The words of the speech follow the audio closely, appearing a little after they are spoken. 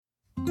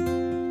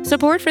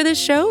Support for this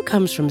show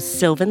comes from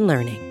Sylvan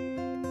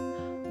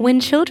Learning. When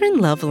children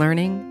love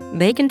learning,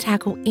 they can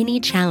tackle any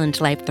challenge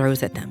life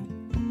throws at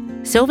them.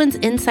 Sylvan's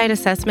Insight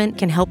Assessment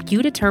can help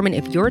you determine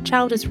if your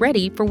child is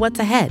ready for what's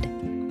ahead.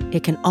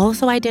 It can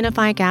also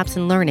identify gaps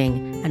in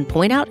learning and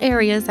point out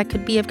areas that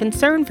could be of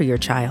concern for your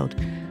child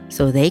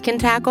so they can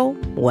tackle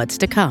what's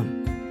to come.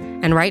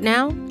 And right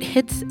now,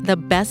 it's the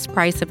best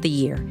price of the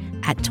year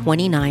at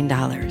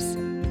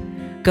 $29.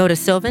 Go to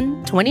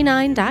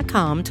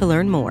sylvan29.com to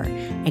learn more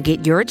and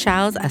get your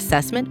child's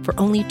assessment for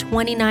only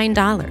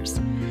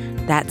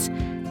 $29. That's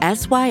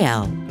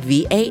SYLVAN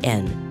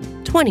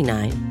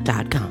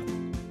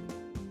 29.com.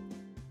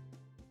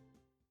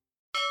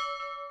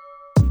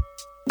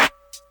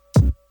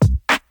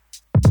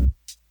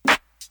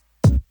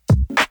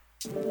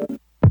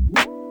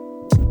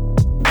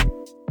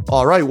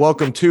 All right,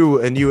 welcome to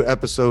a new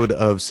episode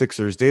of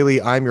Sixers Daily.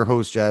 I'm your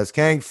host, Jazz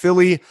Kang.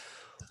 Philly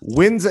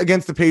wins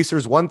against the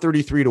Pacers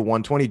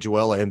 133-120.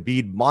 Joel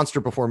Embiid, monster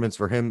performance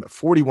for him,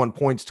 41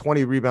 points,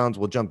 20 rebounds.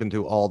 We'll jump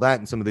into all that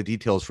and some of the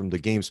details from the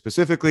game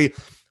specifically.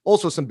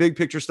 Also, some big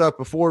picture stuff.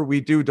 Before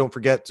we do, don't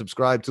forget,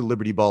 subscribe to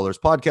Liberty Ballers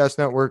Podcast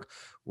Network.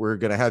 We're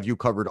going to have you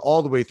covered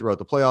all the way throughout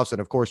the playoffs.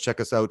 And of course, check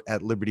us out at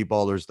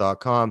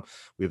libertyballers.com.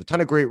 We have a ton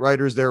of great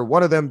writers there.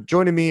 One of them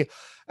joining me,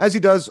 as he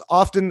does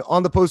often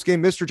on the postgame,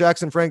 Mr.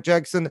 Jackson, Frank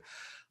Jackson.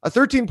 A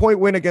 13-point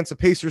win against a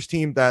Pacers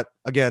team that,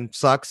 again,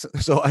 sucks.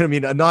 So, I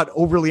mean, not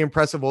overly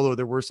impressive, although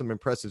there were some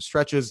impressive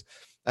stretches.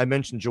 I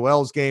mentioned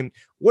Joel's game.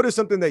 What is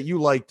something that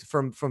you liked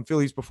from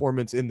Philly's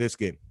performance in this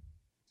game?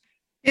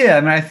 Yeah,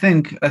 I mean, I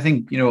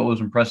think what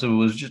was impressive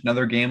was just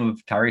another game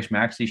of Tyrese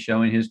Maxey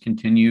showing his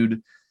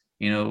continued,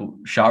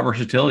 shot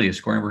versatility,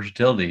 scoring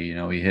versatility.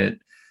 He hit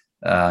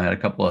had a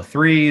couple of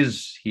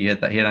threes. He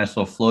had a nice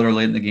little floater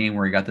late in the game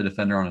where he got the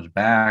defender on his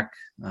back.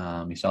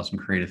 He saw some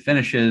creative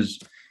finishes.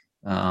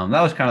 That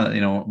was kind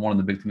of, one of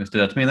the big things that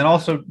stood out to me. And then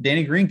also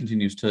Danny Green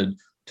continues to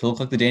look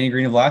like the Danny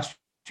Green of last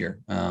year.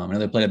 I know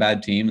they played a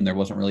bad team and there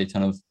wasn't really a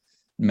ton of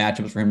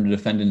matchups for him to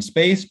defend in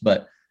space,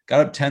 but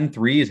got up 10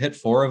 threes, hit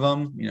 4 of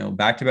them,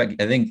 back to back.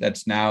 I think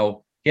that's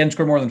now, he hadn't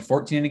scored more than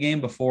 14 in a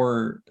game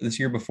before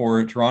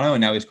Toronto,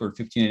 and now he scored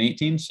 15 and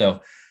 18.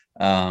 So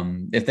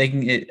if they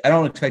can get, I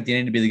don't expect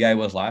Danny to be the guy he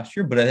was last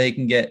year, but if they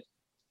can get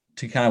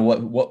to kind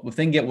of if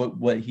they can get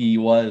what he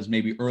was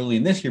maybe early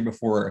in this year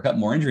before a couple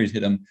more injuries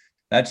hit him,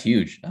 that's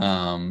huge.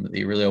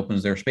 It really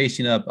opens their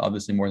spacing up,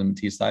 obviously more than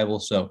Matisse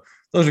Thybulle. So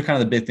those are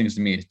kind of the big things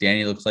to me.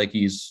 Danny looks like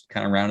he's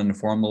kind of rounding the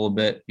form a little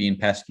bit, being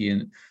pesky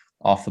and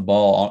off the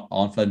ball,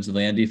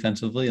 offensively and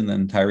defensively. And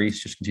then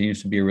Tyrese just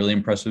continues to be a really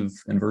impressive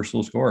and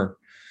versatile scorer.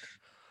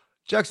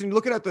 Jackson,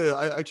 looking at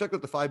I checked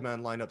out the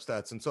 5-man lineup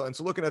stats. And so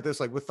looking at this,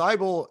 like with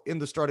Thybulle in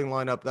the starting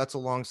lineup, that's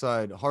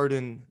alongside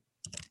Harden,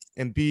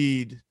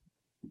 Embiid,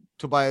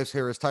 Tobias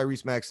Harris,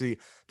 Tyrese Maxey.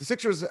 The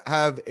Sixers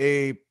have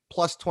a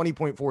plus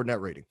 20.4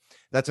 net rating.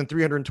 That's in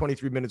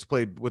 323 minutes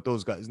played with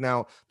those guys.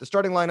 Now, the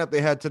starting lineup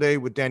they had today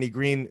with Danny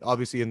Green,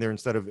 obviously in there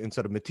instead of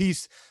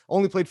Matisse,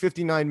 only played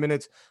 59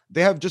 minutes.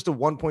 They have just a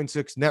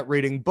 1.6 net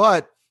rating,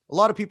 but a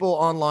lot of people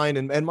online,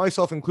 and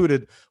myself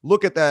included,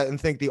 look at that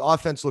and think the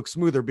offense looks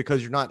smoother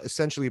because you're not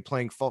essentially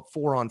playing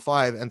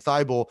 4-on-5, and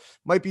Thybulle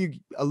might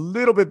be a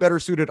little bit better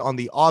suited on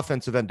the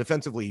offensive end.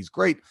 Defensively, he's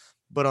great,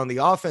 but on the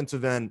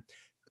offensive end,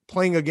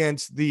 playing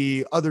against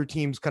the other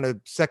team's kind of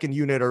second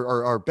unit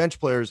or bench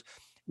players,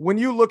 when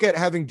you look at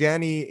having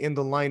Danny in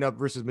the lineup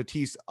versus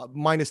Matisse,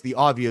 minus the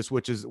obvious,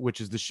 which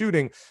is the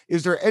shooting,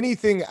 is there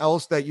anything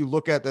else that you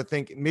look at that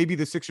think maybe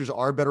the Sixers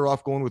are better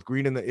off going with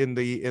Green in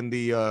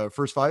the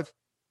first 5?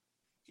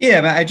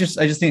 Yeah, I just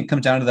think it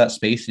comes down to that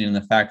spacing and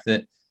the fact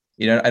that,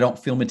 I don't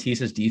feel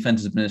Matisse's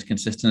defense has been as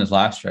consistent as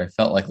last year. I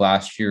felt like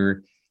last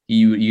year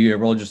you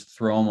really just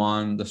throw him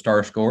on the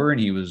star scorer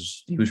and he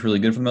was really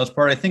good for the most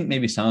part. I think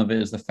maybe some of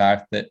it is the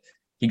fact that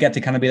he got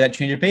to kind of be that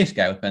change of pace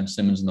guy with Ben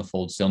Simmons in the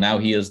fold. Still, now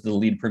he is the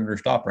lead perimeter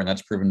stopper, and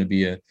that's proven to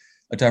be a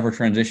tougher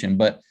transition.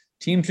 But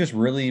teams just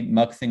really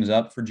muck things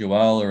up for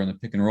Joel or in the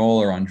pick and roll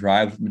or on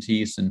drives with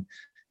Matisse, and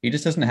he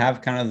just doesn't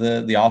have kind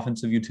of the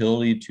offensive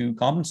utility to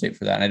compensate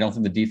for that. And I don't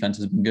think the defense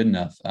has been good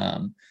enough.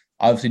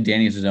 Obviously,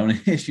 Danny has his own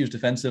issues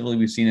defensively.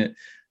 We've seen it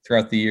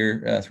throughout the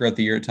year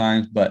at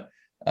times, but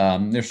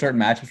there's certain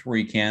matchups where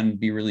he can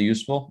be really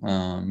useful.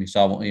 You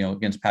saw,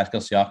 against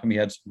Pascal Siakam, he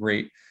had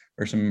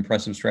some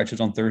impressive stretches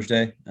on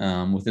Thursday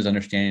with his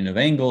understanding of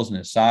angles and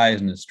his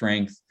size and his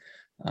strength.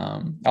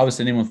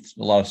 Obviously, anyone with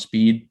a lot of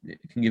speed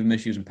can give him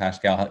issues. And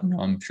Pascal,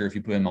 I'm sure if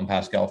you put him on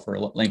Pascal for a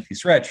lengthy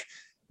stretch,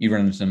 you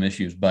run into some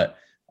issues. But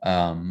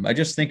I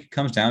just think it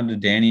comes down to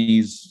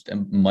Danny's a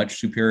much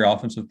superior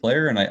offensive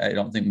player, and I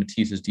don't think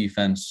Matisse's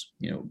defense,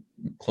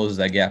 closes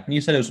that gap. And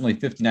you said it was only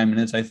 59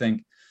 minutes, I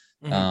think,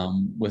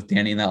 with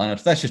Danny in that lineup.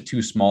 So that's just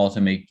too small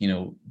to make,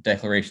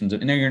 declarations.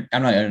 And you're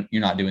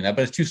not doing that,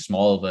 but it's too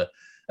small of a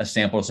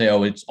sample to say,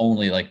 oh, it's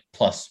only like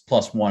plus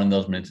 1 in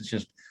those minutes. It's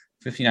just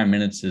 59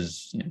 minutes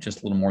is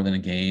just a little more than a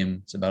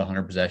game. It's about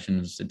 100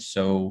 possessions. It's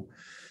so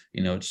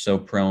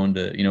prone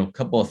to, a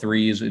couple of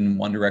threes in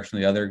one direction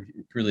or the other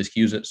really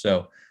skews it.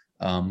 So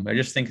I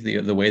just think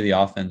the way the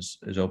offense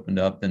is opened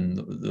up and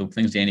the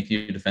things Danny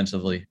can do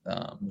defensively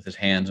with his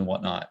hands and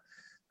whatnot,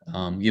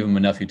 give him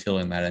enough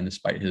utility in that end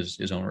despite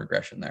his own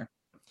regression there.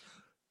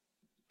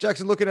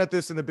 Jackson, looking at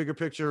this in the bigger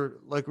picture,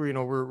 like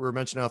we're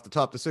mentioning off the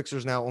top, the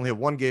Sixers now only have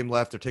one game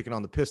left. They're taking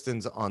on the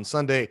Pistons on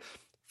Sunday.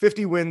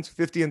 50 wins,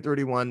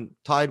 50-31,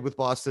 tied with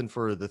Boston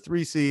for the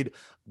 3 seed.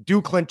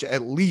 Do clinch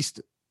at least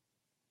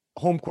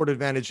home court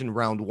advantage in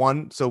round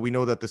 1. So we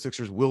know that the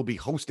Sixers will be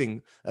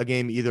hosting a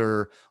game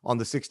either on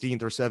the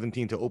 16th or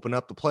 17th to open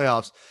up the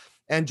playoffs.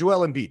 And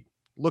Joel Embiid,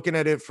 looking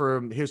at it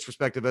from his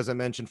perspective, as I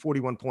mentioned,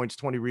 41 points,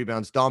 20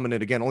 rebounds,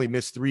 dominant. Again, only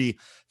missed 3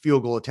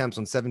 field goal attempts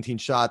on 17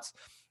 shots.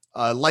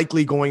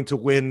 Likely going to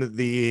win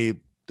the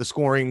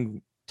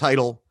scoring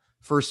title.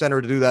 First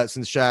center to do that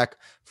since Shaq.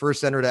 First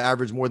center to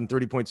average more than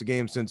 30 points a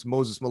game since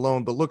Moses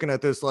Malone. But looking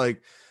at this,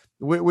 like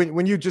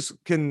when you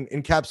just can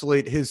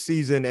encapsulate his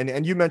season,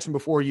 and you mentioned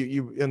before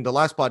you in the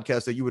last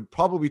podcast that you would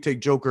probably take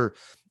Joker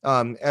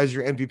as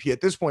your MVP at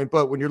this point.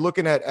 But when you're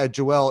looking at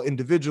Joel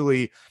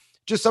individually,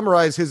 just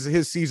summarize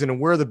his season and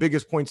where are the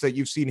biggest points that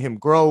you've seen him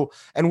grow,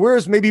 and where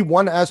is maybe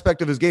one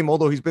aspect of his game,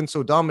 although he's been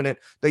so dominant,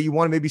 that you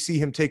want to maybe see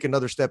him take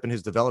another step in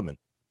his development.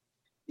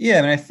 Yeah,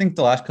 I mean, I think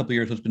the last couple of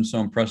years what's been so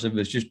impressive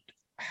is just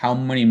how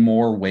many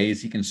more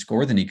ways he can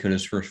score than he could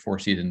his first 4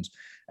 seasons.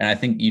 And I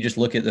think you just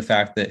look at the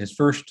fact that his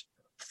first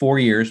 4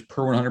 years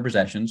per 100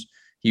 possessions,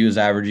 he was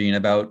averaging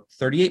about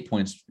 38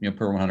 points,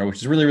 per 100, which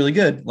is really, really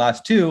good.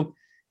 Last 2,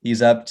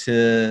 he's up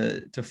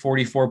to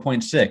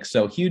 44.6.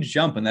 So huge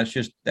jump. And that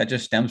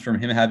just stems from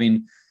him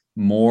having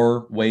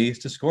more ways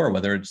to score,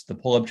 whether it's the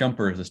pull-up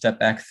jumpers, the step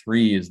back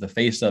threes, the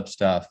face-up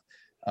stuff,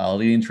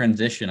 leading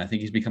transition. I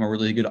think he's become a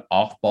really good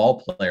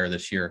off-ball player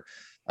this year.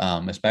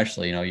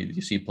 Especially,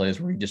 you see plays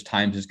where he just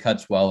times his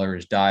cuts well or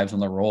his dives on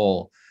the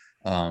roll.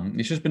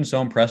 It's just been so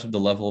impressive the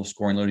level of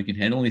scoring load he can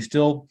handle. And he's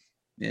still,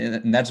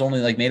 and that's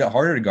only made it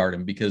harder to guard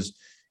him because,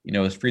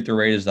 his free throw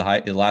rate is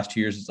the last 2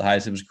 years is the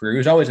highest of his career. He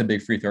was always a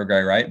big free throw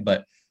guy, right?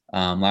 But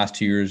last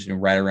 2 years,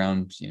 right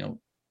around,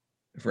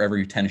 for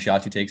every 10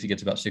 shots he takes, he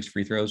gets about 6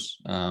 free throws.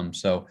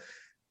 So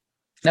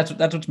that's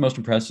what's most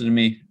impressive to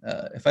me.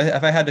 If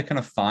I had to kind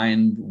of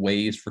find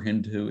ways for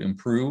him to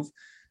improve,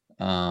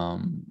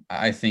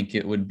 I think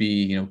it would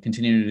be,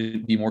 continue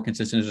to be more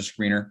consistent as a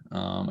screener.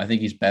 I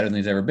think he's better than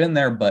he's ever been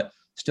there, but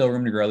still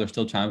room to grow. There's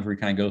still times where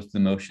he kind of goes through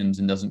the motions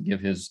and doesn't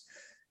give his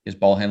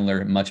ball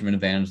handler much of an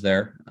advantage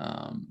there.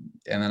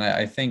 And then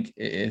I think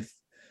I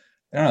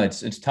don't know,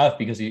 it's tough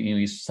because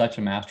he's such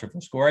a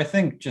masterful scorer. I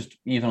think just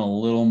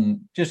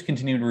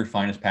continue to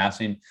refine his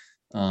passing.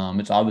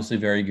 It's obviously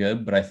very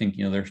good, but I think,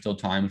 there's still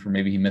times where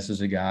maybe he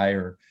misses a guy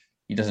or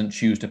he doesn't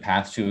choose to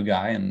pass to a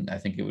guy. And I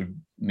think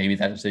maybe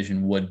that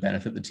decision would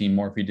benefit the team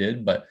more if he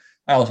did. But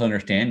I also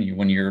understand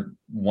when you're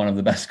one of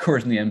the best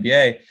scorers in the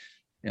NBA,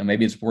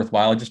 maybe it's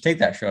worthwhile to just take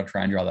that shot,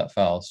 try and draw that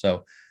foul.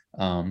 So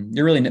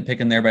you're really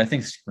nitpicking there, but I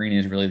think screening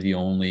is really the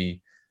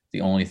only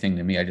thing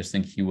to me. I just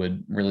think he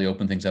would really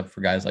open things up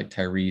for guys like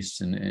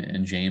Tyrese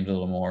and James a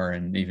little more,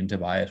 and even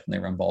Tobias when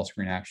they run ball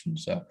screen action.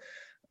 So,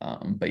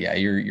 but yeah,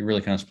 you're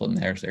really kind of splitting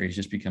the hairs there. He's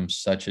just become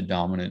such a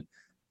dominant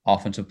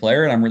offensive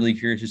player, and I'm really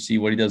curious to see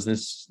what he does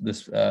this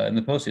in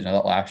the postseason. I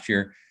thought last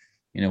year,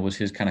 was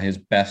his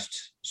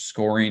best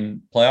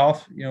scoring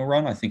playoff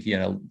run. I think he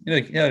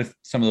had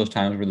some of those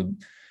times where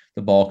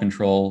the ball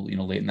control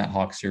late in that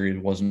Hawks series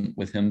wasn't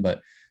with him,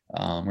 but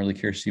I'm really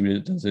curious to see what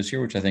it does this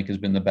year, which I think has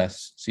been the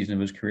best season of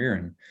his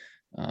career,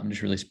 and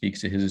just really speaks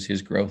to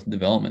his growth and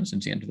development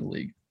since he entered the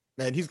league.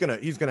 And he's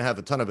gonna have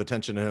a ton of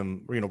attention to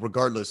him,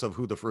 regardless of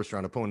who the first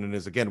round opponent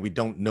is. Again, we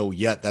don't know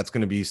yet. That's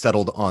going to be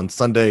settled on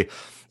Sunday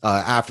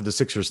after the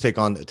Sixers take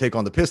on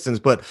the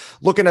Pistons. But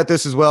looking at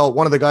this as well,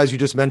 one of the guys you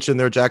just mentioned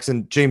there,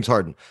 Jackson, James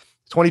Harden,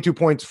 22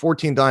 points,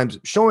 14 dimes,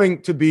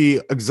 showing to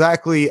be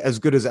exactly as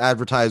good as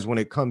advertised when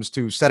it comes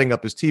to setting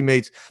up his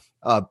teammates,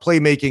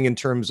 playmaking in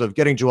terms of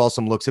getting Joel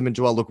some looks. Him and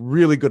Joel look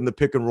really good in the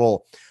pick and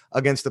roll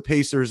against the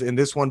Pacers in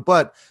this one,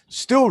 but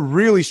still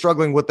really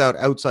struggling with that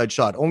outside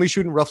shot, only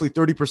shooting roughly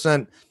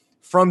 30%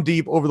 from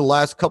deep over the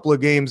last couple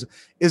of games.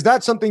 Is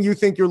that something you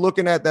think you're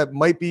looking at that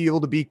might be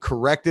able to be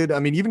corrected? I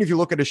mean, even if you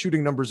look at his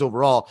shooting numbers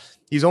overall,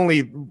 he's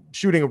only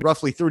shooting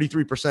roughly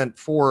 33%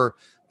 for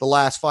the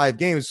last 5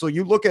 games. So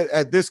you look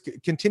at this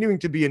continuing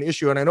to be an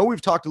issue. And I know we've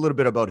talked a little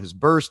bit about his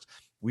burst.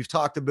 We've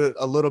talked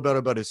a little bit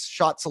about his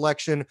shot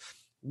selection.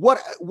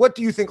 What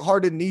do you think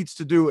Harden needs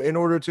to do in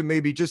order to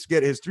maybe just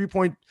get his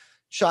 3-point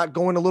shot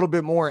going a little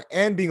bit more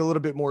and being a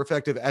little bit more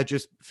effective at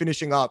just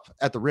finishing up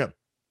at the rim?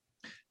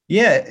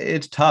 Yeah,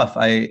 it's tough.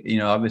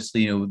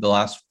 Obviously, the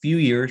last few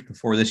years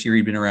before this year,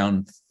 he'd been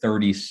around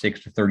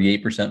 36 to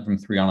 38% from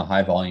 3 on a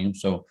high volume.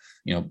 So,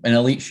 an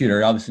elite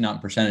shooter, obviously not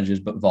in percentages,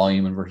 but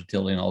volume and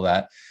versatility and all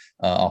that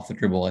off the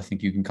dribble. I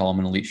think you can call him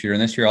an elite shooter.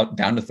 And this year,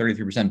 down to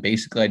 33%,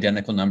 basically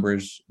identical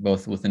numbers,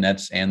 both with the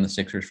Nets and the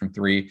Sixers from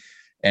 3.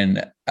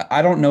 And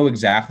I don't know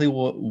exactly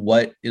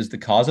what is the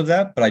cause of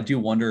that, but I do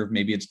wonder if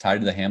maybe it's tied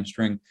to the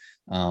hamstring.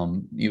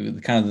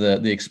 Kind of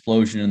the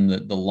explosion and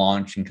the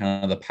launch and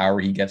kind of the power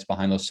he gets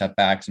behind those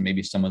setbacks, and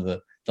maybe some of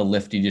the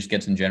lift he just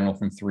gets in general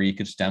from 3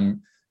 could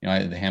stem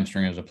The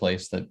hamstring is a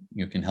place that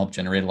you can help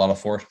generate a lot of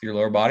force with your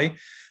lower body.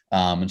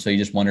 And so you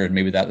just wondered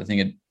maybe that the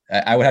thing.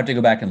 I would have to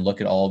go back and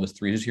look at all of his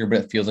threes this year, but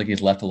it feels like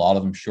he's left a lot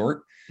of them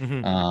short.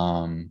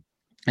 Mm-hmm.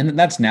 And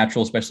that's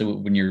natural, especially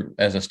when you're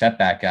as a step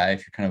back guy.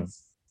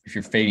 If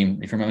you're fading,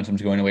 if your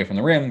momentum's going away from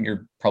the rim,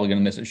 you're probably going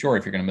to miss it short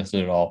if you're going to miss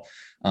it at all.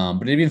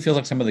 But it even feels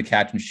like some of the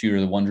catch and shoot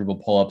or the one dribble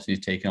pull-ups he's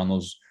taken on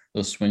those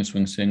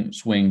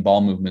swing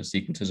ball movement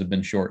sequences have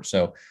been short.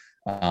 So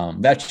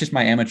that's just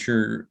my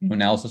amateur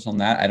analysis on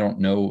that. I don't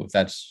know if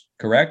that's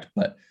correct,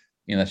 but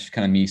that's just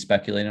kind of me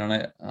speculating on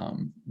it.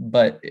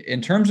 But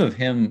in terms of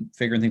him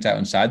figuring things out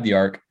inside the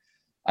arc,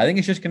 I think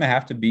it's just going to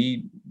have to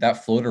be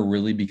that floater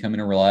really becoming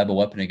a reliable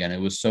weapon again. It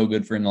was so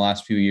good for him the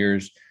last few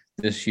years.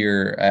 This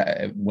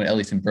year, when at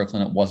least in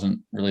Brooklyn, it wasn't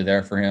really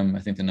there for him. I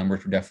think the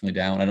numbers were definitely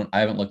down. I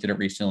haven't looked at it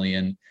recently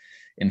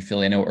in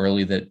Philly. I know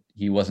early that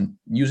he wasn't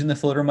using the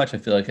floater much. I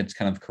feel like it's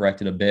kind of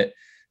corrected a bit.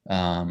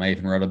 I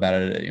even wrote about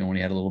it, when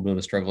he had a little bit of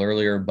a struggle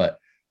earlier, but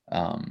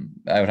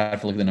I would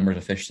have to look at the numbers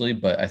officially,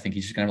 but I think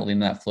he's just going to lean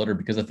that floater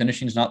because the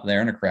finishing is not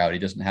there in a crowd. He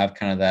doesn't have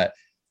kind of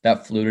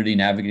that fluidity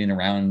navigating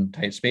around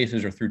tight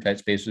spaces or through tight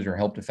spaces or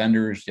help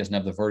defenders. He doesn't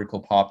have the vertical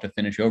pop to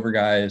finish over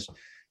guys.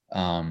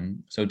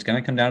 So it's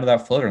going to come down to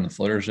that floater, and the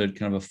floater is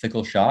kind of a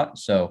fickle shot.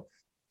 So,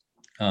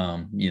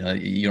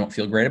 you don't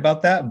feel great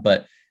about that,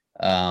 but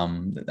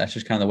that's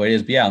just kind of the way it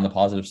is. But yeah, on the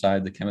positive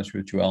side, the chemistry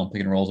with Joel and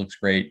pick and rolls looks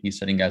great. He's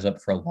setting guys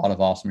up for a lot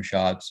of awesome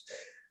shots.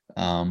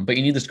 But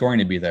you need the scoring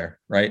to be there,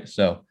 right?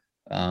 So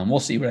we'll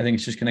see. But I think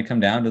it's just going to come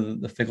down to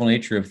the fickle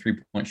nature of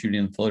 3-point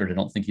shooting and floaters. I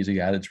don't think he's a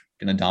guy that's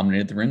going to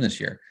dominate the rim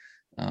this year.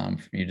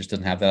 He just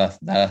doesn't have that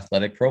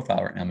athletic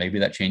profile right now. Maybe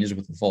that changes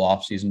with the full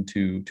offseason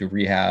to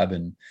rehab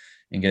and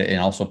get it and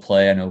also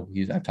play. I know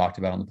I've talked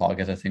about on the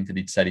podcast. I think that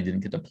he said he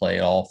didn't get to play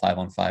at all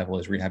 5-on-5 while he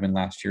was rehabbing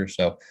last year.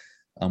 So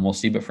we'll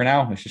see. But for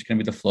now, it's just going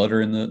to be the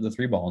floater and the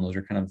three ball. And those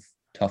are kind of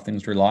tough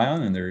things to rely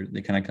on, and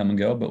they kind of come and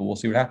go, but we'll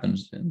see what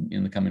happens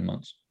in the coming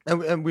months.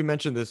 And we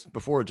mentioned this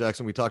before,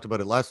 Jackson. We talked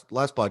about it last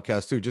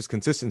podcast too, just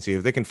consistency.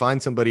 If they can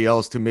find somebody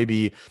else to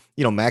maybe,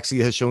 Maxey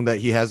has shown that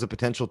he has the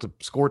potential to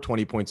score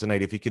 20 points a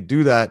night. If he could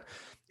do that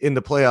in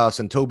the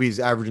playoffs and Toby's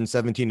averaging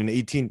 17 and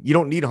 18, you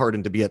don't need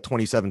Harden to be at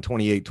 27,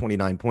 28,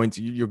 29 points.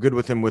 You're good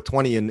with him with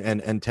 20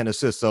 and 10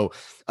 assists. So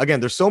again,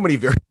 there's so many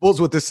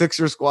variables with the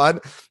Sixers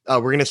squad.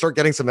 We're going to start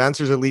getting some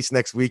answers at least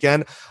next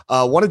weekend.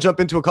 Want to jump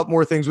into a couple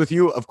more things with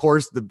you. Of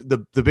course,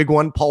 the big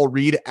one, Paul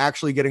Reed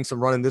actually getting some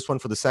run in this one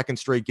for the second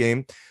straight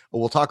game.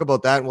 We'll talk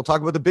about that, and we'll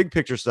talk about the big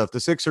picture stuff. The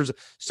Sixers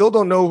still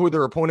don't know who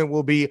their opponent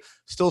will be.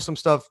 Still some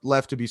stuff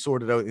left to be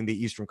sorted out in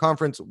the Eastern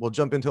Conference. We'll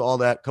jump into all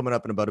that coming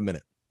up in about a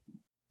minute.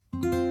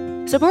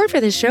 Support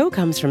for this show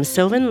comes from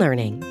Sylvan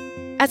Learning.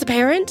 As a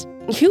parent,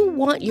 you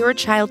want your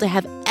child to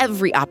have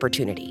every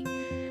opportunity,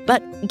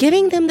 but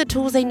giving them the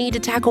tools they need to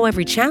tackle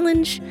every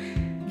challenge,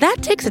 that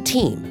takes a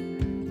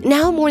team.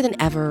 Now more than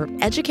ever,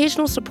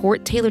 educational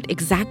support tailored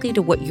exactly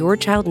to what your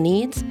child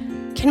needs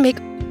can make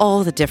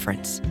all the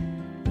difference.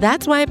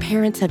 That's why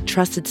parents have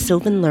trusted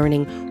Sylvan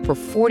Learning for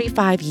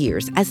 45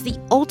 years as the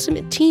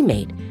ultimate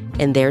teammate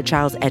in their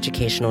child's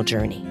educational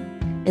journey,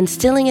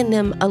 instilling in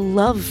them a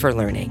love for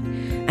learning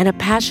and a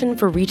passion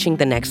for reaching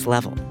the next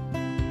level.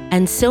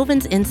 And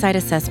Sylvan's Insight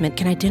Assessment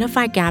can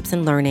identify gaps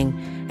in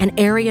learning and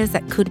areas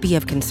that could be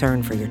of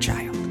concern for your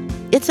child.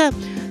 It's a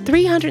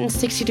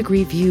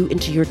 360-degree view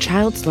into your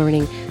child's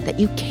learning that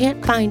you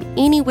can't find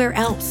anywhere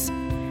else,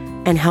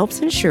 and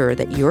helps ensure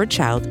that your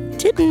child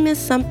didn't miss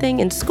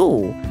something in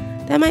school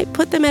that might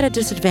put them at a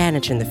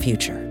disadvantage in the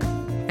future.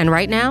 And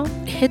right now,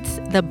 it's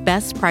the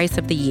best price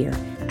of the year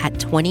at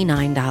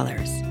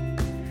 $29.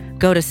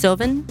 Go to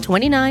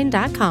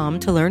sylvan29.com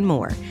to learn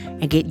more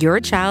and get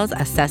your child's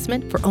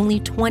assessment for only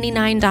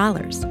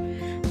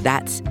 $29.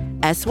 That's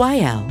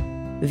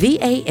SYLVAN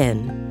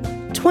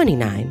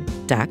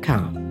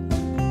 29.com.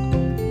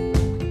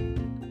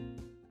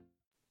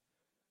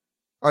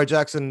 All right,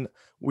 Jackson,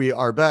 we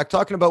are back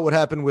talking about what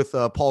happened with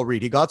Paul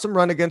Reed. He got some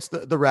run against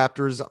the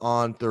Raptors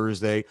on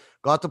Thursday,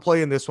 got to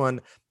play in this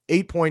one.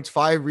 8 points,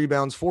 5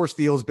 rebounds, 4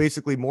 steals,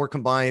 basically more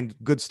combined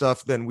good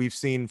stuff than we've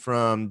seen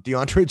from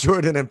DeAndre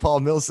Jordan and Paul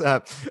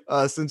Millsap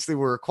since they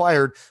were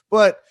acquired.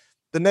 But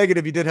the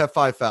negative, he did have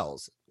 5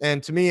 fouls.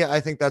 And to me, I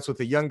think that's with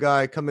a young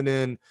guy coming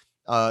in,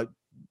 trying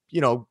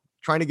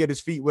to get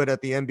his feet wet at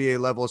the NBA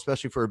level,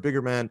 especially for a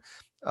bigger man,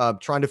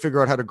 trying to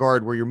figure out how to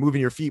guard where you're moving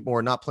your feet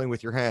more, not playing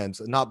with your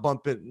hands, not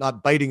bumping,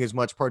 not biting as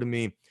much, pardon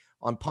me,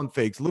 on pump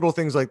fakes, little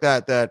things like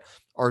that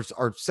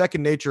are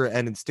second nature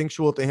and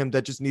instinctual to him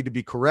that just need to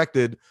be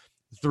corrected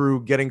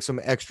through getting some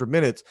extra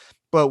minutes.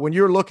 But when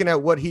you're looking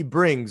at what he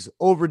brings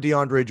over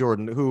DeAndre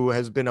Jordan, who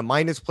has been a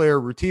minus player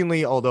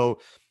routinely, although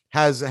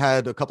has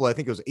had a couple, I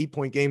think it was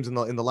 8-point games in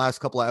the last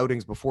couple of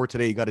outings before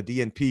today, he got a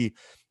DNP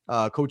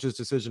coach's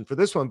decision for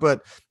this one.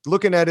 But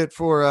looking at it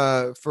for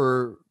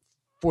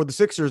the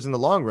Sixers in the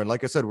long run,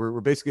 like I said,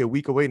 we're basically a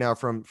week away now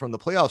from the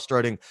playoffs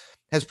starting.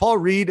 Has Paul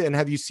Reed, and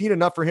have you seen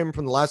enough for him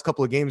from the last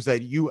couple of games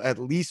that you at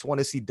least want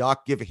to see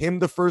Doc give him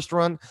the first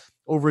run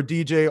over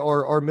DJ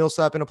or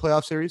Millsap in a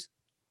playoff series?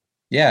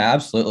 Yeah,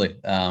 absolutely.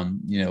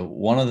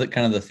 One of the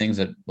kind of the things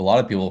that a lot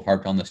of people have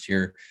harped on this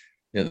year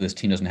that this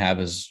team doesn't have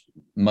as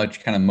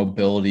much kind of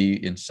mobility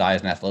in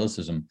size and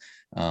athleticism.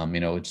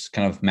 It's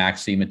kind of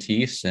Maxi,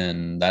 Matisse,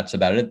 and that's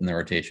about it in the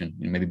rotation.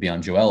 Maybe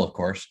beyond Joel, of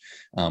course,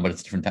 but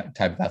it's a different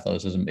type of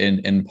athleticism.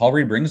 And Paul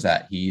Reed brings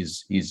that.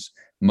 He's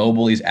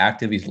mobile, he's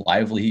active, he's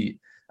lively.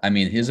 I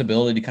mean, his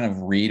ability to kind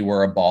of read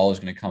where a ball is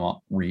going to come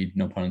off, read,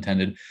 no pun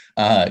intended,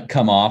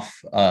 come off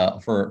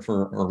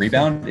for a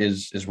rebound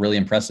is really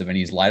impressive. And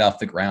he's light off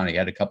the ground. He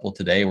had a couple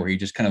today where he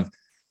just kind of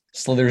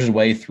slithers his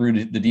way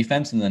through the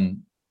defense and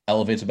then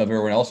elevates above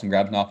everyone else and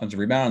grabs an offensive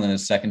rebound. And then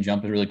his second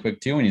jump is really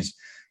quick too. And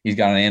he's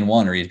got an and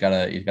one, or he's got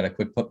a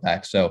quick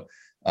putback. So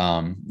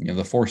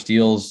the 4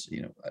 steals,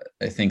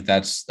 I think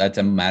that's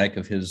emblematic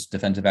of his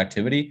defensive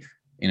activity.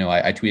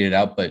 I tweeted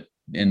out, but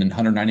in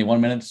 191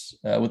 minutes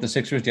with the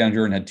Sixers, DeAndre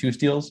Jordan had 2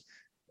 steals.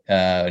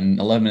 In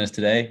 11 minutes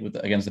today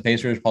against the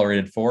Pacers, Paul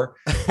rated 4.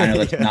 I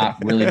know that's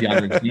not really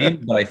DeAndre's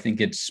game, but I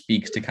think it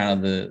speaks to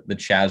kind of the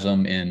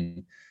chasm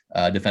in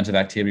defensive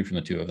activity from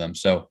the two of them.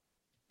 So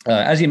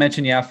as you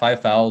mentioned,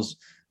 5 fouls,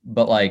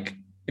 but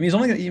he's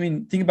only,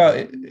 think about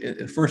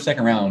it, first,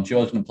 second round,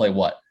 Joe's going to play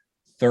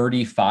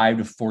 35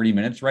 to 40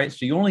 minutes, right?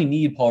 So you only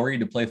need Paul Reed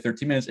to play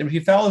 13 minutes. And if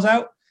he fouls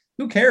out,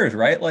 who cares,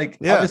 right?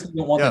 Obviously you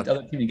don't want the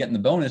other team to get in the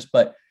bonus,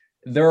 but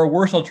there are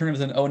worse alternatives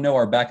than, oh no,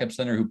 our backup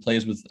center who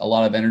plays with a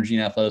lot of energy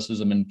and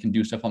athleticism and can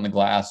do stuff on the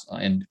glass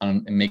and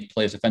make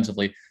plays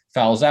offensively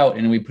fouls out,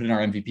 and we put in our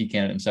MVP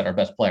candidate instead, our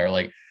best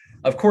player.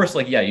 Of course,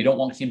 you don't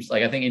want teams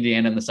I think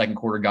Indiana in the second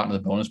quarter got into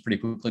the bonus pretty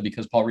quickly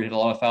because Paul Reed had a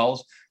lot of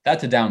fouls.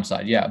 That's a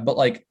downside, yeah. But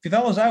if he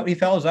fouls out, he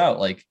fouls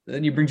out.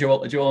 Then you bring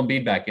Joel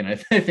Embiid back in. I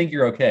think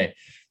you're okay.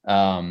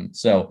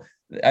 So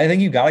I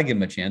think you got to give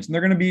him a chance, and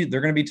they're going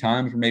to be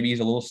times where maybe he's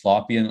a little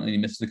sloppy and he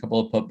misses a couple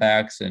of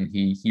putbacks and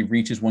he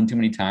reaches one too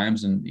many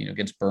times and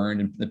gets burned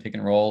in the pick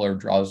and roll or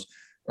draws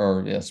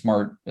or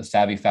a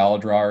savvy foul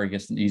draw or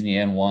gets an easy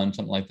and one,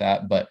 something like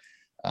that. But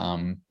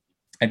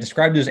I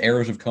described it as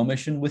errors of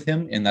commission with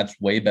him, and that's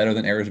way better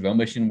than errors of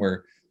omission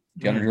where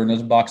DeAndre Jordan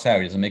doesn't box out,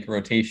 he doesn't make a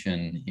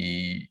rotation,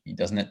 he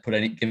doesn't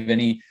give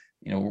any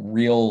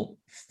real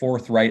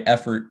forthcoming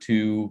effort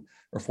to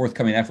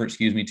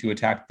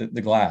attack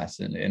the glass.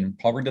 And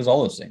Paul Reed does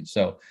all those things.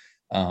 So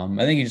I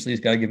think you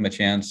just got to give him a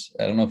chance.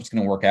 I don't know if it's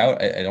going to work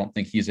out. I don't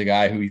think he's a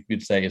guy who you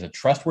could say is a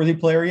trustworthy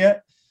player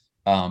yet,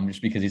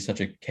 just because he's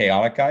such a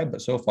chaotic guy.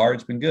 But so far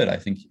it's been good. I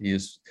think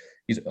he's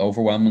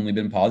overwhelmingly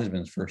been positive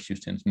in his first 2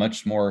 stints,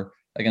 much more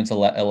against a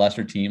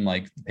lesser team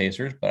like the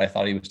Pacers. But I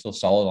thought he was still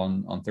solid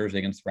on Thursday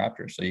against the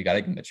Raptors. So you got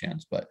to give him a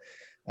chance. But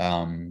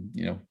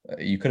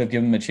you could have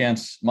given him a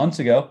chance months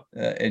ago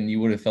and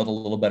you would have felt a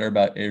little better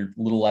about a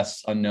little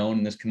less unknown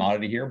in this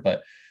commodity here.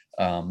 But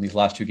these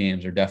last 2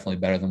 games are definitely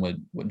better than what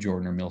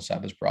Jordan or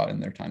Millsap has brought in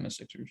their time as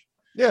Sixers.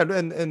 Yeah,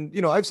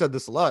 and I've said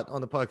this a lot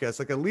on the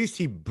podcast. At least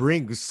he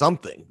brings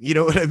something. You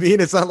know what I mean?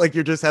 It's not like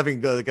you're just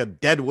having a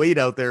dead weight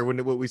out there.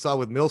 What we saw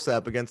with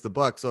Millsap against the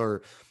Bucks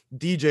or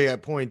DJ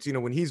at points,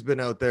 when he's been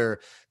out there,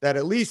 that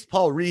at least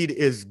Paul Reed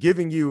is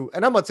giving you.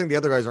 And I'm not saying the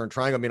other guys aren't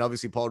trying. I mean,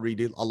 obviously Paul Reed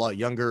is a lot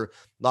younger,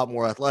 a lot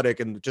more athletic,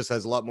 and just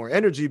has a lot more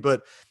energy.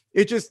 But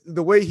it just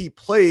the way he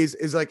plays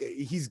is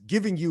he's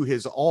giving you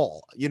his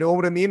all. You know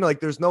what I mean?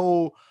 There's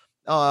no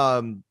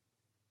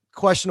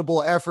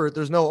questionable effort.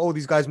 There's no,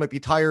 these guys might be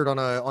tired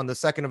on the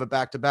second of a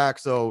back-to-back,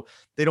 so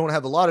they don't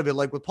have a lot of it.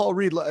 With Paul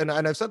Reed, and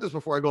I've said this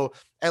before, I go,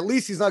 at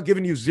least he's not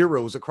giving you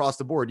zeros across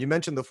the board. You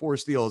mentioned the 4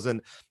 steals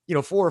and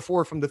 4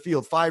 from the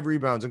field, 5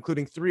 rebounds,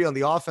 including 3 on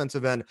the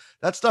offensive end.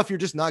 That stuff you're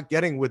just not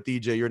getting with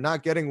DJ. You're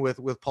not getting with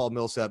Paul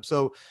Millsap.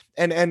 So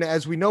and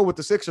as we know with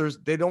the Sixers,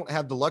 they don't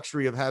have the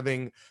luxury of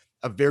having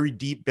a very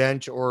deep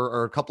bench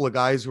or a couple of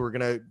guys who are going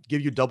to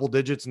give you double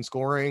digits in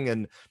scoring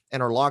and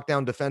are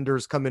lockdown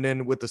defenders coming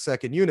in with the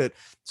second unit.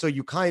 So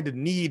you kind of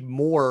need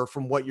more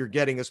from what you're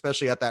getting,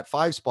 especially at that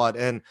 5 spot.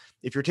 And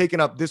if you're taking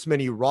up this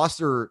many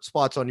roster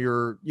spots on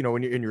your,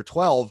 in your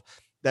 12,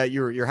 that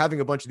you're having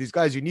a bunch of these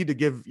guys, you need to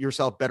give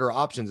yourself better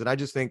options. And I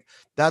just think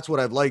that's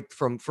what I've liked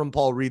from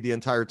Paul Reed the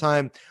entire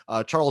time.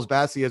 Charles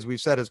Bassey, as we've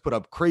said, has put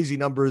up crazy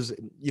numbers,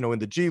 in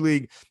the G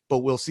League, but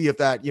we'll see if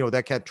that,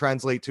 that can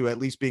translate to at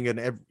least being an,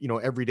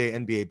 everyday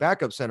NBA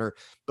backup center.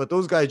 But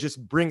those guys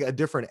just bring a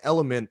different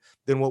element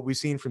than what we've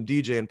seen from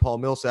DJ and Paul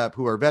Millsap,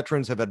 who are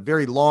veterans, have had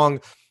very long,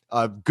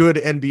 good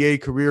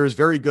NBA careers,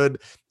 very good.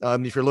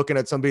 If you're looking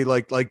at somebody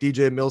like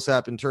DJ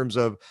Millsap in terms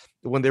of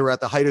when they were at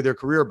the height of their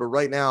career, but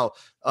right now,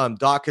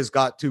 Doc has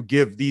got to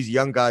give these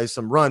young guys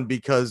some run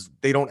because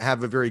they don't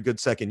have a very good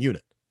second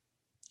unit.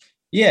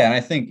 Yeah, and I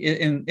think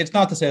it's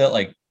not to say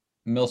that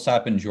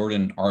Millsap and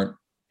Jordan aren't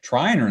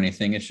trying or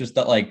anything. It's just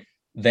that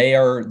they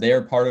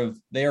represent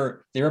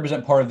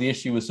part of the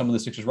issue with some of the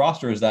Sixers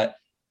roster is that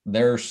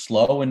they're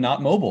slow and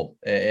not mobile.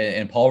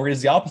 And Paul Reed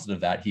is the opposite of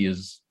that. He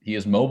is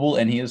mobile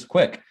and he is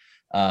quick.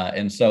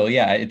 And so,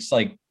 yeah, it's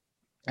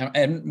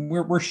and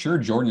we're sure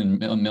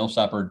Jordan and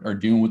Millsap are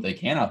doing what they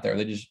can out there.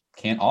 They just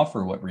can't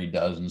offer what Reed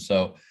does. And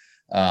so,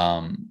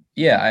 I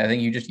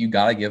think you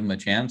got to give him a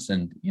chance.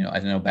 And, I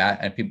know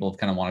people have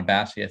kind of wanted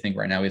Bassey. I think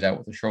right now he's out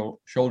with a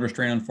shoulder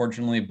strain,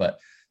 unfortunately, but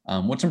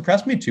What's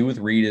impressed me too with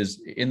Reed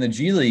is in the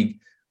G League,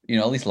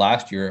 at least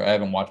last year, I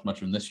haven't watched much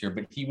of him this year,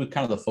 but he was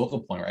kind of the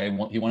focal point, right?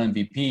 He won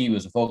MVP. He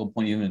was a focal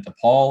point even at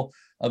DePaul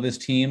of his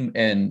team.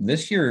 And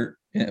this year,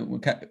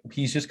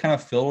 he's just kind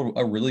of filled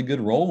a really good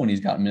role when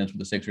he's gotten minutes with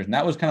the Sixers. And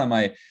that was kind of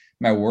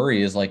my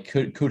worry is like,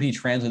 could he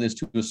translate this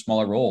to a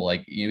smaller role?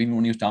 Like even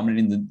when he was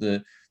dominating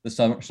the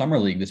summer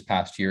league this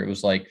past year, it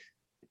was like,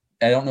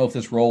 I don't know if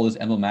this role is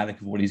emblematic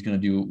of what he's going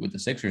to do with the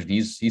Sixers. And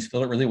he's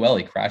filled it really well.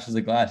 He crashes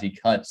the glass, he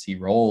cuts, he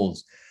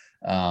rolls.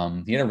 He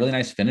had a really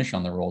nice finish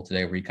on the roll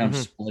today where he kind of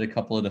split a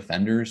couple of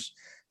defenders.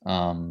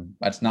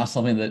 That's not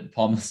something that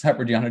Paul Millsap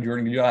or DeAndre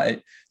Jordan can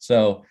do.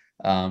 So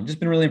just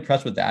been really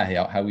impressed with that,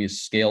 how he has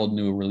scaled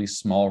into a really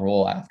small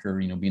role after,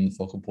 being the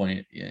focal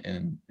point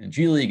in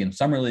G League and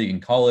Summer League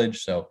and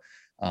college. So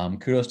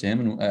kudos to him.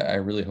 And I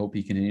really hope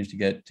he continues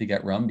to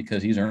get run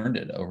because he's earned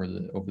it over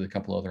the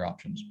couple other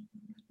options.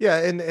 Yeah,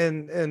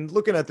 and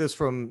looking at this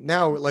from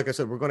now, like I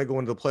said, we're going to go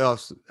into the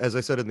playoffs. As I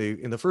said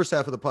in the first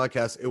half of the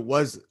podcast, it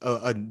was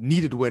a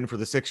needed win for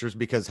the Sixers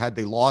because had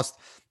they lost,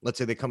 let's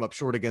say they come up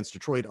short against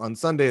Detroit on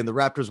Sunday and the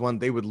Raptors won,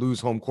 they would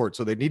lose home court.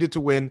 So they needed to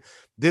win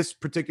this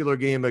particular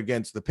game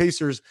against the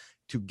Pacers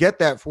to get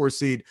that 4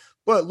 seed.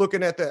 But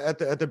looking at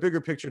the bigger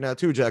picture now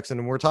too, Jackson,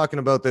 and we're talking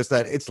about this,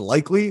 that it's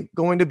likely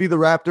going to be the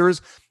Raptors,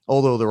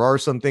 although there are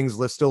some things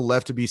still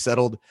left to be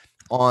settled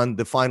on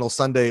the final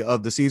Sunday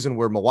of the season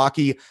where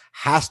Milwaukee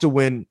has to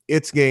win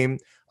its game.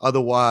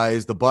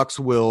 Otherwise the Bucks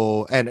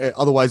will, and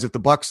otherwise if the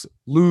Bucks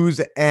lose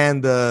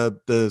and the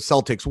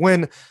Celtics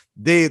win,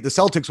 the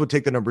Celtics would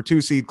take the number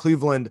 2 seed.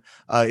 Cleveland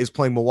is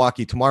playing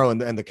Milwaukee tomorrow,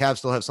 and the Cavs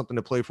still have something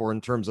to play for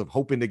in terms of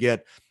hoping to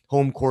get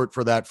home court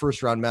for that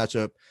first round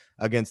matchup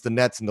against the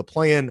Nets in the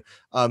play-in.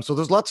 So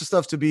there's lots of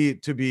stuff to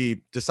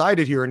be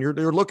decided here. And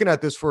you're looking at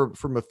this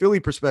from a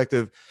Philly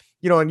perspective,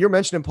 and you're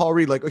mentioning Paul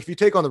Reed, like if you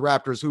take on the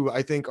Raptors, who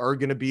I think are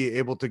going to be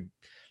able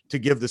to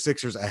give the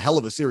Sixers a hell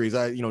of a series.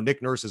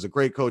 Nick Nurse is a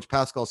great coach,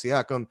 Pascal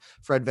Siakam,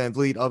 Fred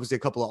VanVleet, obviously a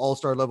couple of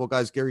all-star level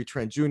guys, Gary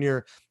Trent Jr.,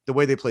 the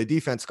way they play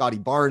defense, Scotty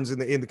Barnes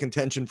in the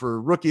contention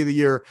for rookie of the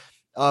year.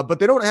 But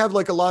they don't have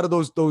like a lot of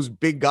those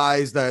big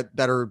guys that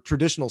are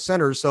traditional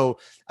centers. So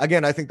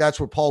again, I think that's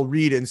where Paul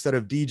Reed instead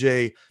of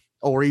DJ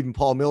or even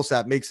Paul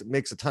Millsap makes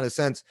a ton of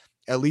sense,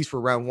 at least for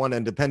round 1,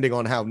 and depending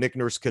on how Nick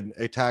Nurse can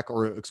attack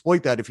or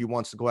exploit that if he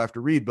wants to go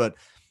after Reed. But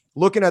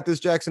looking at this,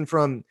 Jackson,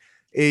 from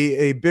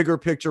a bigger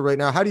picture right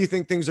now, how do you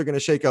think things are going to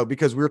shake out?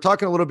 Because we were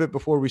talking a little bit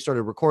before we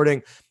started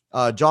recording,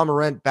 Ja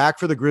Morant back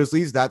for the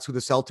Grizzlies. That's who the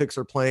Celtics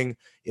are playing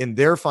in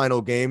their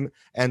final game.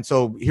 And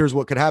so here's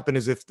what could happen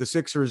is if the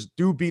Sixers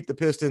do beat the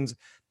Pistons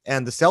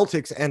and the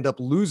Celtics end up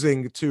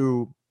losing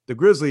to the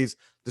Grizzlies,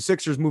 the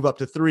Sixers move up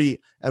to 3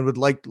 and would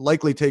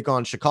likely take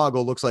on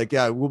Chicago. Looks like,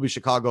 it will be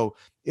Chicago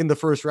in the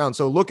first round.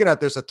 So looking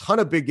at this, a ton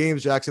of big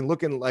games, Jackson,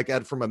 looking like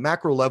at from a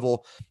macro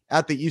level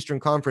at the Eastern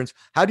Conference.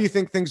 How do you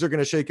think things are going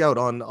to shake out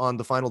on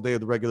the final day of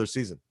the regular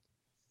season?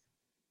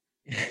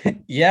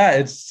 Yeah,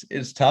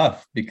 it's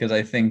tough because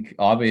I think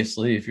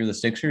obviously if you're the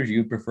Sixers,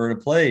 you prefer to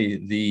play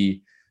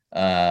the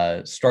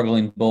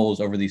struggling Bulls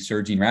over the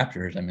surging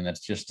Raptors. I mean,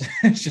 that's just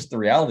it's just the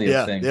reality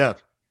of things. Yeah.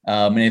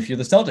 And if you're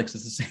the Celtics,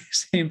 it's the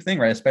same thing,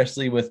 right?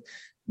 Especially with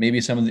maybe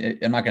some of the,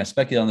 I'm not going to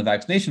speculate on the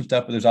vaccination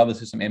stuff, but there's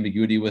obviously some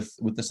ambiguity with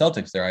the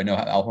Celtics there. I know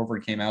Al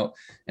Horford came out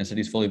and said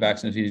he's fully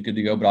vaccinated, he's good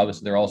to go, but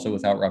obviously they're also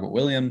without Robert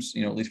Williams,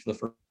 at least for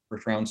the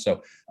first round.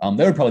 So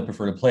they would probably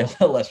prefer to play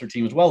a lesser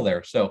team as well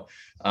there. So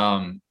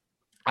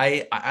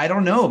I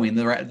don't know. I mean,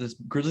 the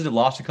Grizzlies have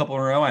lost a couple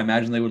in a row. I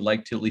imagine they would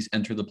like to at least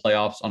enter the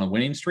playoffs on a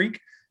winning streak.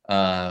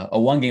 A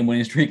 1-game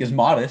winning streak is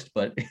modest,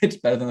 but it's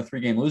better than a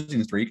 3-game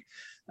losing streak.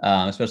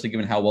 Especially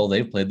given how well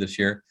they've played this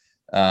year.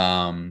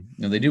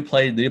 They did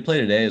play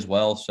today as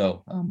well.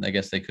 So I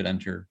guess they could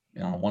enter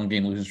a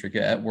 1-game losing streak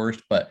at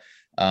worst. But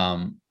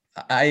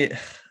my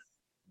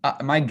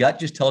gut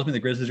just tells me the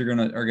Grizzlies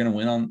are gonna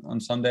win on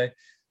Sunday.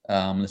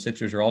 The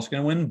Sixers are also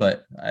gonna win,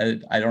 but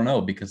I don't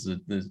know because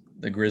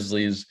the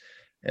Grizzlies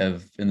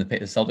the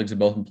Celtics have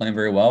both been playing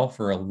very well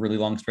for a really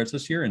long stretch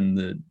this year, and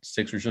the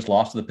Sixers just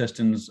lost to the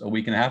Pistons a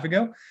week and a half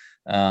ago.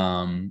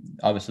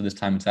 Obviously this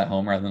time it's at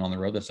home rather than on the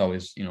road. That's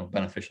always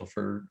beneficial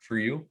for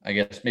you, I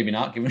guess. Maybe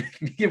not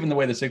given the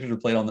way the Sixers are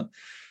played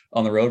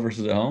on the road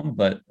versus at home,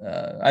 but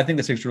I think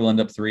the Sixers will end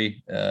up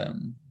 3.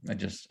 I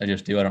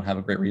just do. I don't have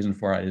a great reason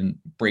for it. I didn't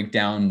break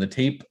down the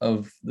tape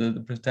of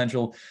the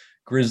potential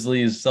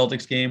Grizzlies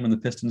Celtics game and the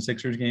Pistons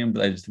Sixers game,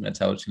 but I just think that's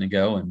how it's going to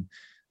go,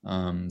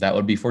 and that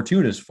would be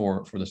fortuitous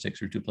for the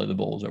Sixers to play the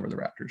Bulls over the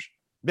Raptors.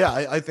 Yeah,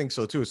 I think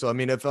so too. So I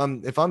mean, if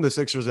I'm the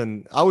Sixers,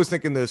 and I was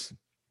thinking this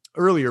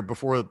earlier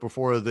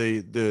before they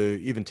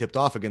even tipped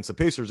off against the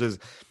Pacers, is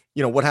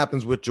what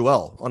happens with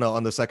Joel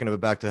on the second of a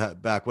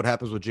back-to-back, what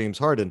happens with James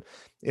Harden,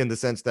 in the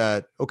sense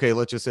that, okay,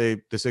 let's just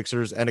say the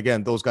Sixers, and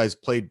again, those guys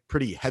played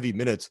pretty heavy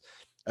minutes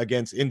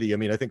against Indy. I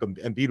mean, I think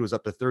Embiid was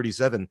up to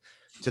 37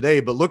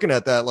 today, but looking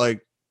at that,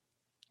 like,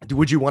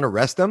 would you want to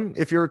rest them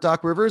if you're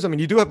Doc Rivers? I mean,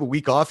 you do have a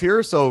week off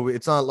here, so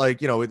it's not like,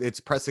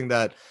 it's pressing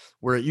that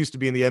where it used to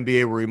be in the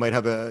NBA where we might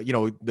have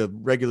the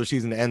regular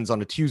season ends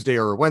on a Tuesday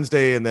or a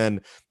Wednesday, and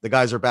then the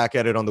guys are back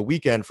at it on the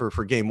weekend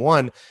for game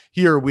one.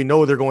 Here, we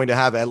know they're going to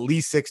have at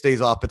least 6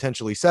 days off,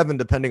 potentially 7,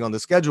 depending on the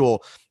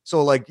schedule.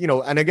 So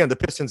and again, the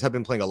Pistons have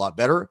been playing a lot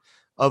better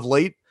of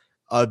late.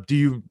 Do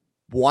you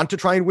want to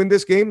try and win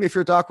this game if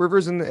you're Doc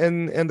Rivers and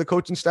the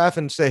coaching staff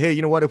and say, hey,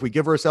 you know what, if we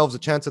give ourselves a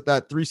chance at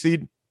that 3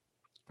 seed,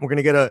 we're going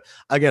to get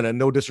a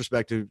no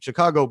disrespect to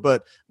Chicago,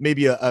 but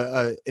maybe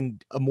a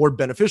more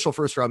beneficial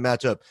first round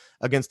matchup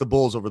against the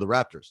Bulls over the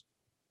Raptors?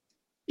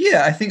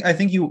 Yeah, I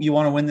think you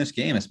want to win this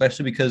game,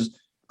 especially because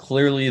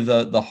clearly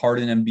the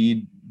Harden and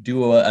Embiid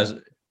duo as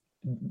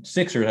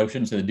Sixers, I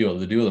shouldn't say the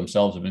duo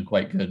themselves have been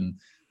quite good and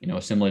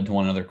assimilated to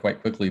one another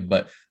quite quickly.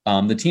 But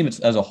the team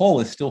as a whole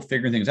is still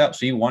figuring things out.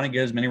 So you want to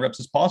get as many reps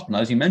as possible. Now,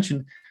 as you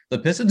mentioned, the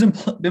Pistons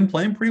have been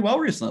playing pretty well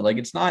recently.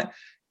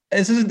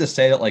 This isn't to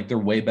say that they're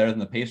way better than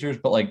the Pacers,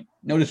 but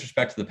no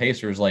disrespect to the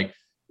Pacers,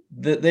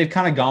 they've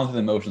kind of gone through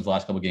the motions the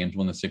last couple of games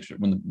when the Sixers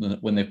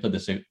when they played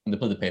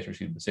the Pacers.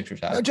 The Sixers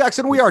have.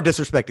 Jackson, we are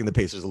disrespecting the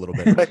Pacers a little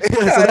bit, right?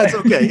 So that's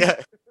okay.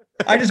 Yeah.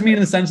 I just mean in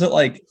the sense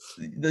that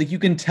you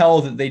can tell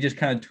that they just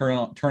kind of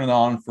turn it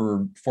on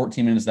for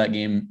 14 minutes that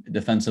game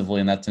defensively,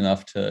 and that's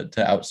enough to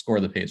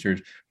outscore the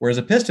Pacers. Whereas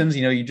the Pistons,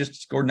 you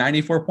just scored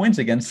 94 points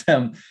against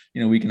them,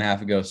 a week and a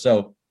half ago.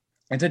 So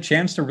it's a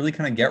chance to really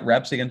kind of get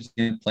reps against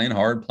playing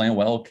hard, playing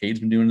well. Cade's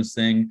been doing his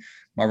thing.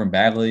 Marvin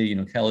Bagley,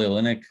 Kelly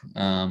Olynyk,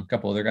 a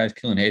couple other guys.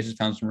 Killian Hayes has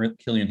found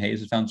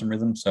some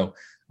rhythm. So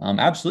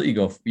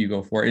absolutely you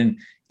go for it. And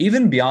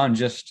even beyond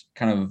just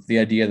kind of the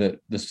idea that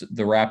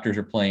the Raptors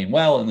are playing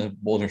well and the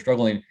Bulls are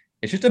struggling,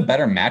 it's just a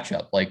better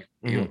matchup.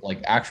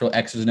 Actual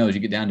X's and O's.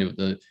 You get down to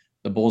it.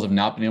 The Bulls have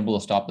not been able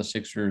to stop the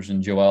Sixers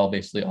and Joel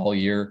basically all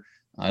year.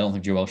 I don't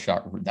think Joel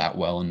shot that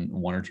well in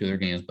one or two of their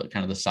games, but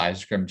kind of the size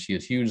discrepancy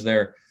is huge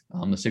there.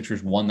 The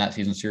Sixers won that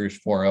season series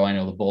 4-0. I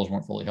know the Bulls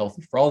weren't fully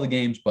healthy for all the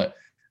games, but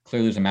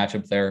clearly there's a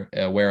matchup there.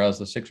 Whereas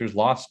the Sixers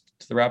lost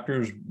to the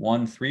Raptors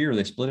 1-3, or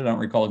they split it. I don't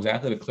recall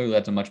exactly, but clearly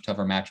that's a much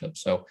tougher matchup.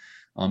 So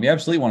you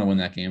absolutely want to win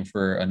that game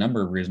for a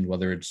number of reasons,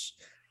 whether it's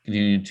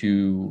continuing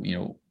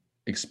to,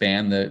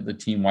 expand the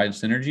team-wide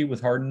synergy with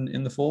Harden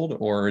in the fold,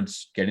 or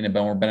it's getting a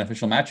more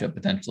beneficial matchup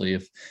potentially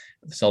if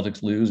the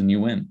Celtics lose and you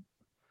win.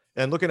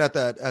 And looking at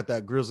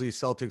that Grizzlies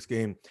Celtics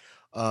game,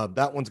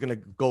 that one's going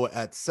to go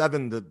at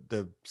 7.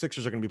 The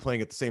Sixers are going to be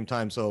playing at the same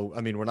time. So,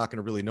 I mean, we're not going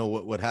to really know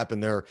what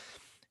happened there.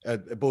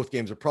 Both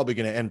games are probably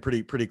going to end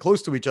pretty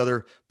close to each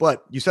other.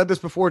 But you said this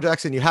before,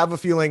 Jackson, you have a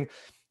feeling.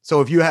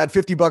 So if you had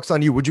 $50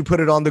 on you, would you put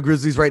it on the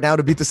Grizzlies right now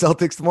to beat the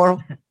Celtics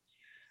tomorrow?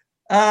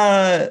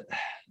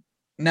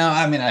 No,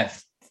 I mean, I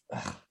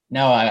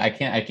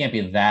can't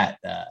be that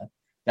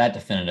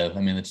definitive.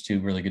 I mean, it's two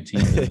really good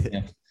teams.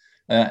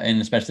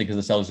 And especially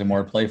because the Celtics have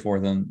more to play for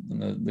than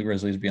the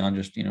Grizzlies beyond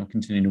just,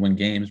 continuing to win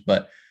games.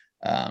 But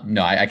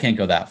no, I can't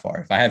go that far.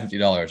 If I had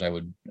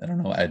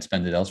 $50, I'd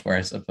spend it elsewhere,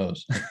 I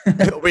suppose.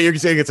 But you're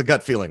saying it's a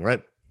gut feeling,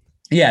 right?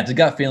 Yeah, it's a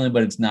gut feeling,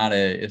 but it's not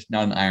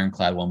an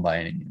ironclad one by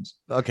any means.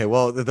 Okay,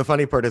 well, the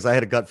funny part is I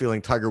had a gut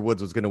feeling Tiger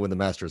Woods was going to win the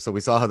Masters, so we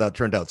saw how that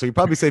turned out. So you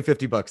probably say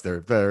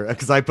 $50 there,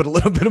 because I put a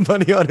little bit of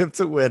money on him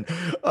to win.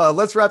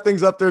 Let's wrap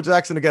things up there,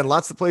 Jackson. Again,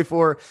 lots to play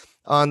for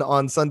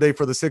on Sunday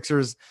for the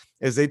Sixers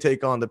as they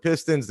take on the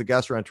Pistons. The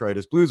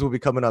Gastroenteritis Blues will be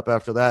coming up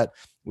after that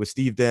with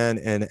Steve, Dan,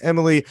 and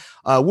Emily.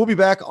 We'll be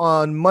back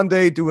on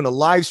Monday doing a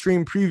live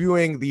stream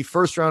previewing the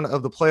first round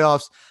of the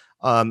playoffs.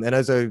 And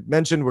as I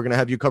mentioned, we're going to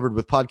have you covered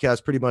with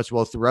podcasts pretty much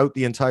throughout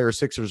the entire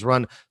Sixers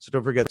run. So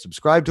don't forget to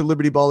subscribe to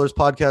Liberty Ballers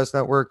Podcast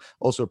Network.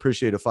 Also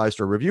appreciate a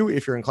 5-star review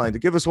if you're inclined to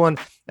give us one.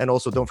 And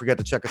also don't forget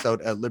to check us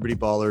out at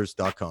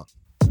libertyballers.com.